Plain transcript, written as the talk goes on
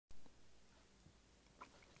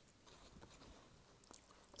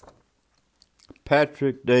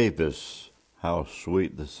Patrick Davis, How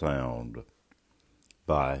Sweet the Sound,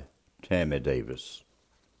 by Tammy Davis.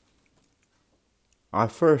 I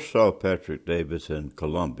first saw Patrick Davis in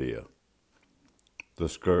Columbia. The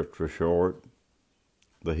skirts were short,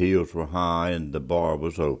 the heels were high, and the bar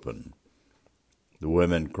was open. The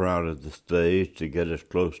women crowded the stage to get as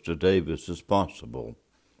close to Davis as possible.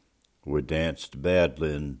 We danced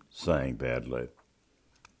badly and sang badly.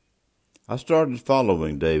 I started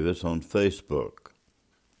following Davis on Facebook.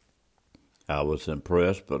 I was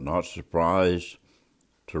impressed but not surprised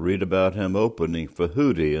to read about him opening for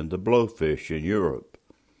Hootie and the Blowfish in Europe.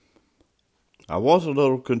 I was a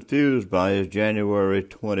little confused by his January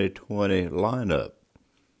 2020 lineup.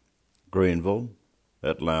 Greenville,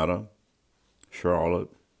 Atlanta,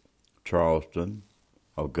 Charlotte, Charleston,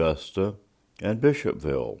 Augusta, and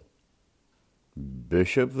Bishopville.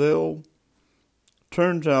 Bishopville?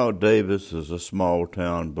 Turns out Davis is a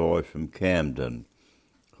small-town boy from Camden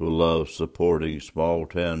who loves supporting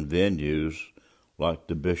small-town venues like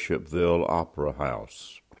the Bishopville Opera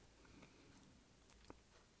House.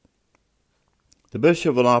 The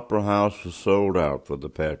Bishopville Opera House was sold out for the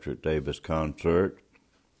Patrick Davis concert.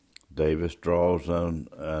 Davis draws on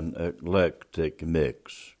an eclectic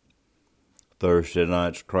mix. Thursday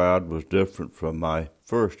night's crowd was different from my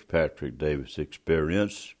first Patrick Davis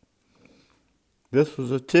experience. This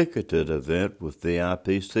was a ticketed event with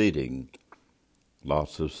VIP seating,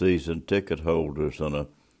 lots of season ticket holders, and a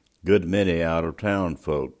good many out-of-town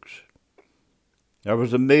folks. There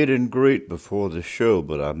was a meet and greet before the show,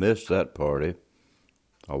 but I missed that party.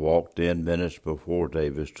 I walked in minutes before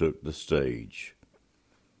Davis took the stage.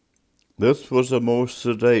 This was a more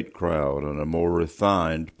sedate crowd and a more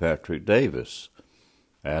refined Patrick Davis,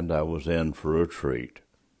 and I was in for a treat.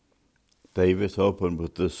 Davis opened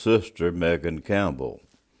with his sister, Megan Campbell.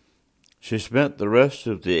 She spent the rest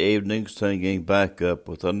of the evening singing backup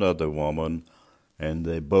with another woman, and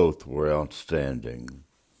they both were outstanding.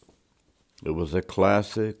 It was a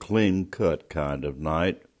classy, clean-cut kind of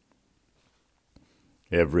night.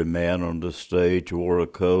 Every man on the stage wore a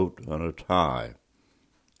coat and a tie.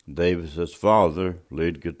 Davis's father,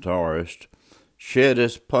 lead guitarist, shed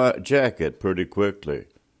his jacket pretty quickly,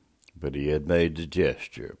 but he had made the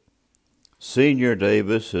gesture. Senior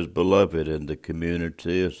Davis is beloved in the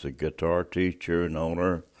community as the guitar teacher and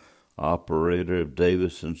owner-operator of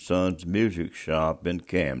Davis & Sons Music Shop in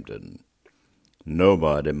Camden.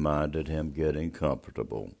 Nobody minded him getting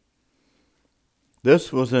comfortable.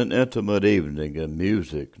 This was an intimate evening of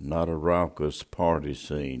music, not a raucous party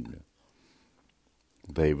scene.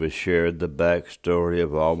 Davis shared the backstory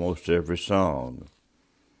of almost every song.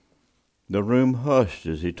 The room hushed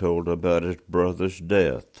as he told about his brother's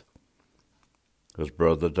death. His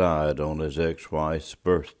brother died on his ex-wife's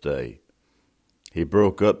birthday. He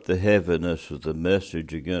broke up the heaviness of the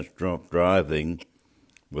message against drunk driving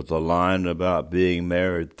with a line about being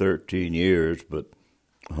married 13 years but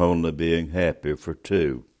only being happy for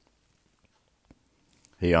 2.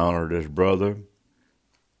 He honored his brother.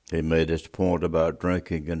 He made his point about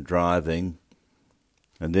drinking and driving,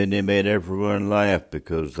 and then he made everyone laugh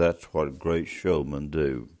because that's what great showmen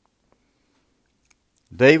do.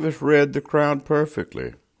 Davis read the crowd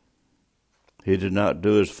perfectly. He did not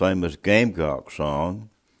do his famous Gamecock song,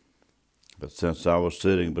 but since I was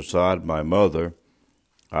sitting beside my mother,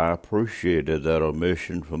 I appreciated that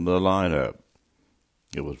omission from the lineup.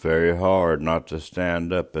 It was very hard not to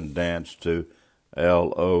stand up and dance to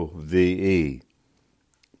Love,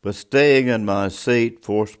 but staying in my seat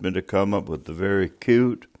forced me to come up with a very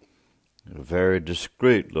cute, a very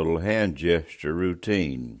discreet little hand gesture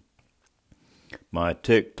routine. My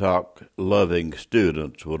TikTok-loving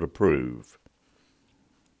students would approve.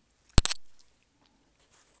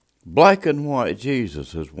 Black and White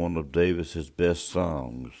Jesus is one of Davis's best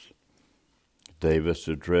songs. Davis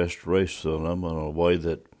addressed racism in a way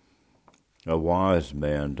that a wise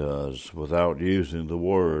man does without using the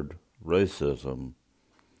word racism.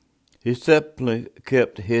 He simply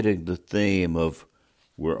kept hitting the theme of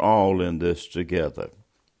we're all in this together.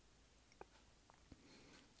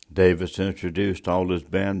 Davis introduced all his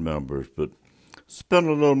band members, but spent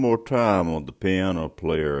a little more time on the piano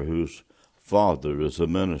player whose father is a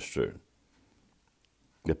minister.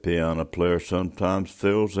 The piano player sometimes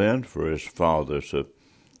fills in for his father, so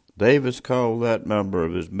Davis called that member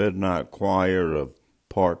of his midnight choir a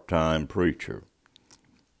part-time preacher.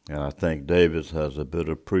 And I think Davis has a bit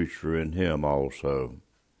of preacher in him also.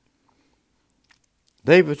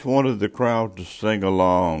 Davis wanted the crowd to sing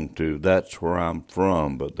along to That's Where I'm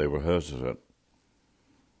From, but they were hesitant.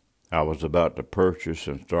 I was about to purchase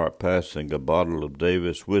and start passing a bottle of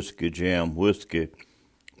Davis Whiskey Jam whiskey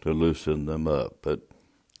to loosen them up, but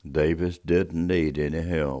Davis didn't need any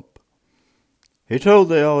help. He told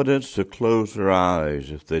the audience to close their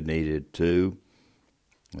eyes if they needed to,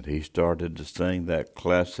 and he started to sing that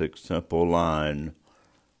classic simple line,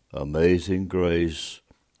 "Amazing Grace,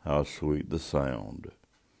 how sweet the sound."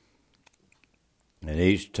 And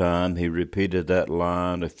each time he repeated that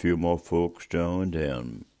line, a few more folks joined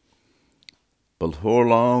in. Before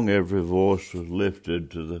long, every voice was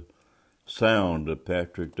lifted to the sound of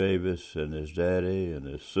Patrick Davis and his daddy and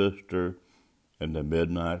his sister and the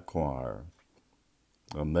midnight choir.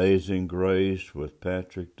 Amazing Grace with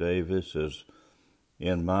Patrick Davis is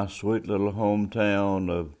in my sweet little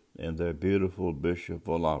hometown in their beautiful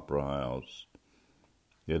Bishopville Opera House.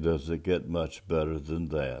 It doesn't get much better than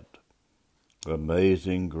that.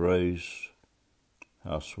 Amazing Grace,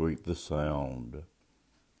 how sweet the sound.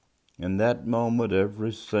 In that moment,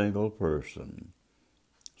 every single person,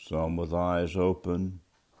 some with eyes open,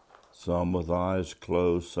 some with eyes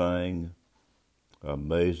closed, sang,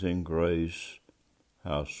 "Amazing Grace,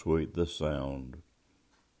 how sweet the sound."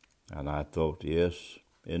 And I thought, yes,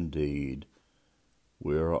 indeed,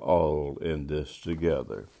 we are all in this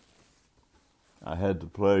together. I had the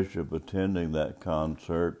pleasure of attending that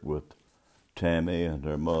concert with Tammy and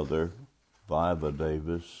her mother, Viva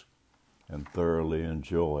Davis, and thoroughly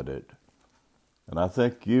enjoyed it. And I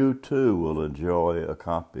think you too will enjoy a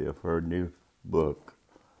copy of her new book,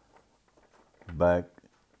 Back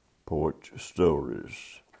Porch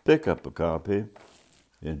Stories. Pick up a copy,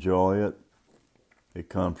 enjoy it. It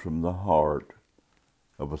comes from the heart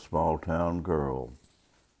of a small town girl,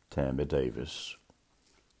 Tammy Davis.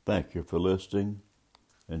 Thank you for listening,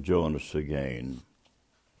 and join us again.